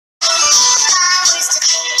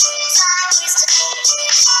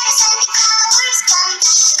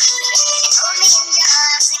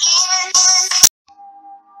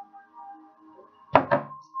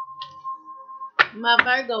My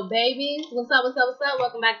Virgo babies. What's up, what's up, what's up?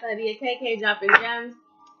 Welcome back to Hadiya Kayy, dropping gems.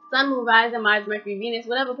 Sun, Moon, Rising, Mars, Mercury, Venus,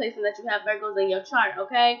 whatever placement that you have Virgos in your chart,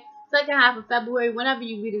 okay? Second half of February, whenever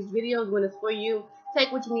you read this video, when it's for you,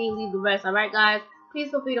 take what you need, leave the rest, alright guys?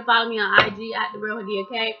 Please feel free to follow me on IG at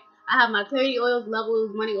 @TheRealHadiyaKayy. I have my clarity oils, love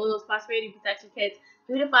oils, money oils, prosperity protection kits,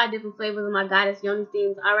 3 to 5 different flavors of my goddess Yoni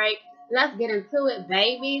themes, alright? Let's get into it,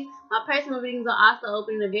 babies. My personal readings are also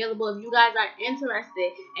open and available. If you guys are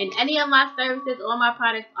interested in any of my services or my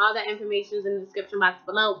products, all that information is in the description box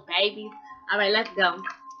below, babies. Alright, let's go.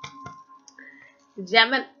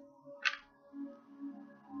 Gemini.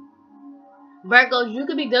 Virgos, you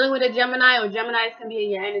could be dealing with a Gemini, or Geminis can be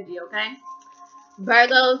in your energy, okay?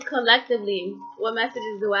 Virgos, collectively, what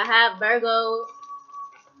messages do I have? Virgos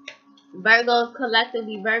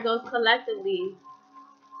collectively, Virgos collectively.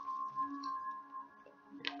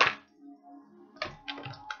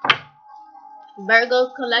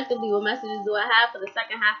 Virgos collectively, what messages do I have for the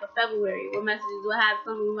second half of February? What messages do I have?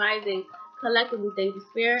 Sun, Moon, Rising collectively. Thank you,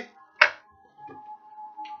 Spirit.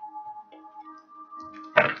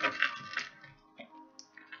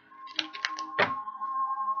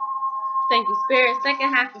 Thank you, Spirit. Second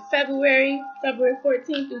half of February, February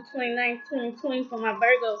 14th through 29th, 2020 for my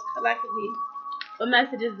Virgos collectively. What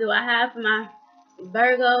messages do I have for my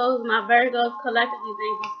Virgos? My Virgos collectively.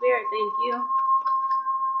 Thank you, Spirit. Thank you.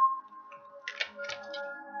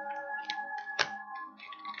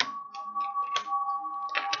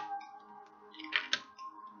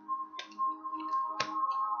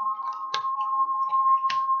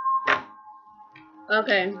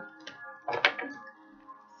 Okay.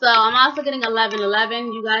 So I'm also getting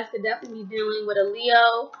 1111. You guys could definitely be dealing with a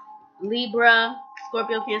Leo, Libra,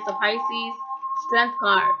 Scorpio, Cancer, Pisces. Strength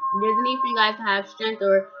card. There's a need for you guys to have strength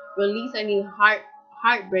or release any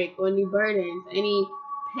heartbreak or any burdens, any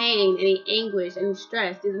pain, any anguish, any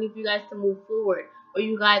stress. There's a need for you guys to move forward, or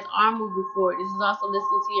you guys are moving forward. This is also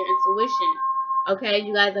listening to your intuition. Okay,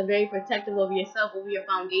 you guys are very protective over yourself, over your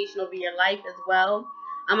foundation, over your life as well.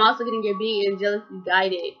 I'm also getting you're being angelically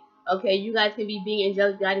guided. Okay, you guys can be being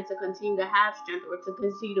angelically guided to continue to have strength, or to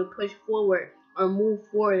continue to push forward, or move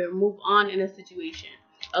forward, or move on in a situation.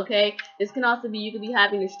 Okay, this can also be, you could be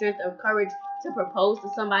having the strength or courage to propose to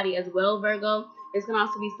somebody as well, Virgo. This can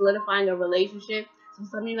also be solidifying a relationship. So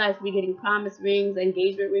some of you guys will be getting promise rings,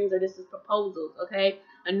 engagement rings, or this is proposals, okay?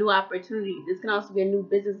 A new opportunity. This can also be a new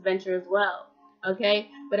business venture as well,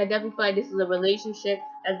 okay? But I definitely feel like this is a relationship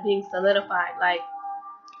that's being solidified. Like,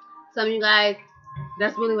 some of you guys,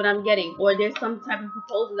 that's really what I'm getting. Or there's some type of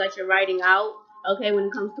proposal that you're writing out, okay, when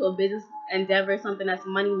it comes to a business endeavor, something that's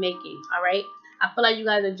money making, all right? I feel like you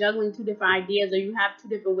guys are juggling 2 different ideas, or you have 2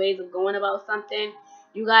 different ways of going about something.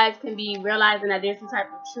 You guys can be realizing that there's some type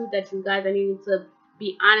of truth that you guys are needing to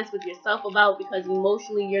be honest with yourself about, because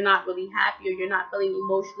emotionally you're not really happy, or you're not feeling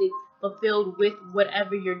emotionally fulfilled with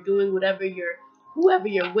whatever you're doing, whoever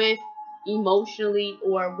you're with emotionally,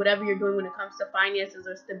 or whatever you're doing when it comes to finances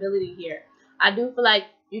or stability here. I do feel like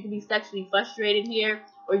you could be sexually frustrated here,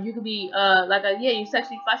 or you could be you're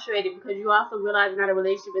sexually frustrated because you also realizing that a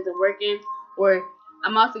relationship isn't working. Or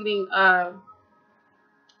I'm also getting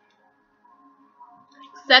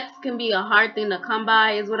sex can be a hard thing to come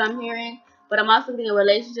by, is what I'm hearing. But I'm also getting a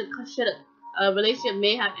relationship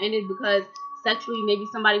may have ended because sexually maybe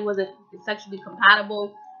somebody wasn't sexually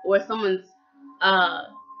compatible, or someone's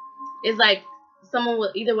it's like someone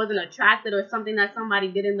either wasn't attracted, or something that somebody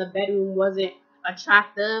did in the bedroom wasn't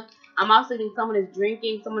attractive. I'm also getting someone is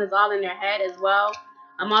drinking, someone is all in their head as well.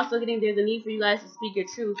 I'm also getting there's a need for you guys to speak your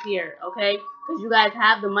truth here, okay? Because you guys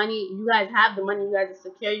have the money, you guys are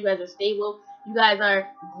secure, you guys are stable, you guys are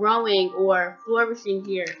growing or flourishing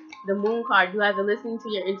here. The moon card, you guys are listening to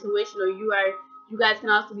your intuition, or you guys can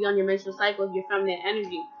also be on your menstrual cycle if you're feminine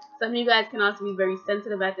energy. Some of you guys can also be very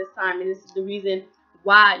sensitive at this time, and this is the reason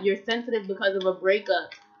why you're sensitive, because of a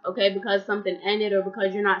breakup, okay? Because something ended, or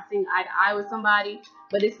because you're not seeing eye to eye with somebody.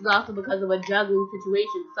 But this is also because of a juggling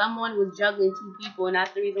situation. Someone was juggling 2 people, and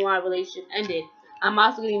that's the reason why a relationship ended. I'm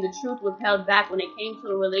also getting the truth was held back when it came to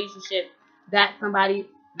a relationship, that somebody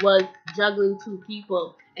was juggling 2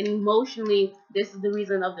 people, and emotionally this is the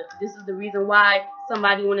reason why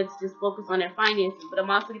somebody wanted to just focus on their finances. But I'm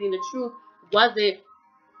also getting the truth wasn't,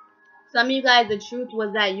 some of you guys, the truth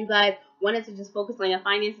was that you guys wanted to just focus on your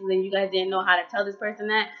finances, and you guys didn't know how to tell this person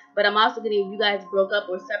that. But I'm also getting, if you guys broke up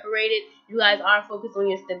or separated, you guys are focused on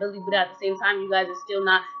your stability, but at the same time you guys are still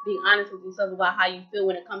not being honest with yourself about how you feel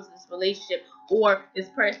when it comes to this relationship or this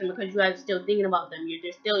person, because you guys are still thinking about them.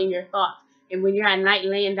 They're still in your thoughts, and when you're at night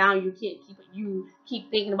laying down, you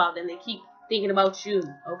keep thinking about them. They keep thinking about you,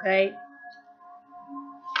 okay?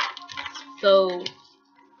 So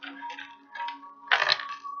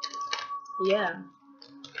Yeah.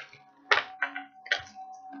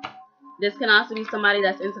 This can also be somebody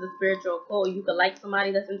that's into the spiritual occult. You could like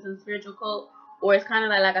somebody that's into the spiritual occult, or it's kind of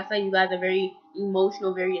like I said, you guys are very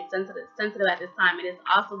emotional, very sensitive at this time. And it's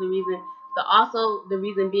also the reason. The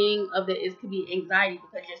reason being of it is could be anxiety,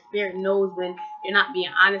 because your spirit knows when you're not being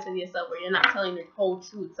honest with yourself, or you're not telling the whole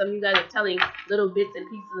truth. Some of you guys are telling little bits and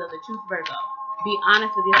pieces of the truth, Virgo. Be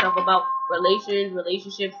honest with yourself about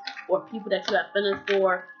relationships, or people that you have feelings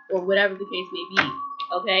for, or whatever the case may be.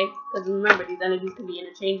 Okay? Because remember, these energies can be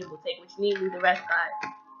interchangeable. Take what you need, leave the rest,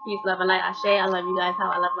 guys. Peace, love, and light. Ashe. I love you guys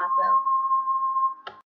how I love myself.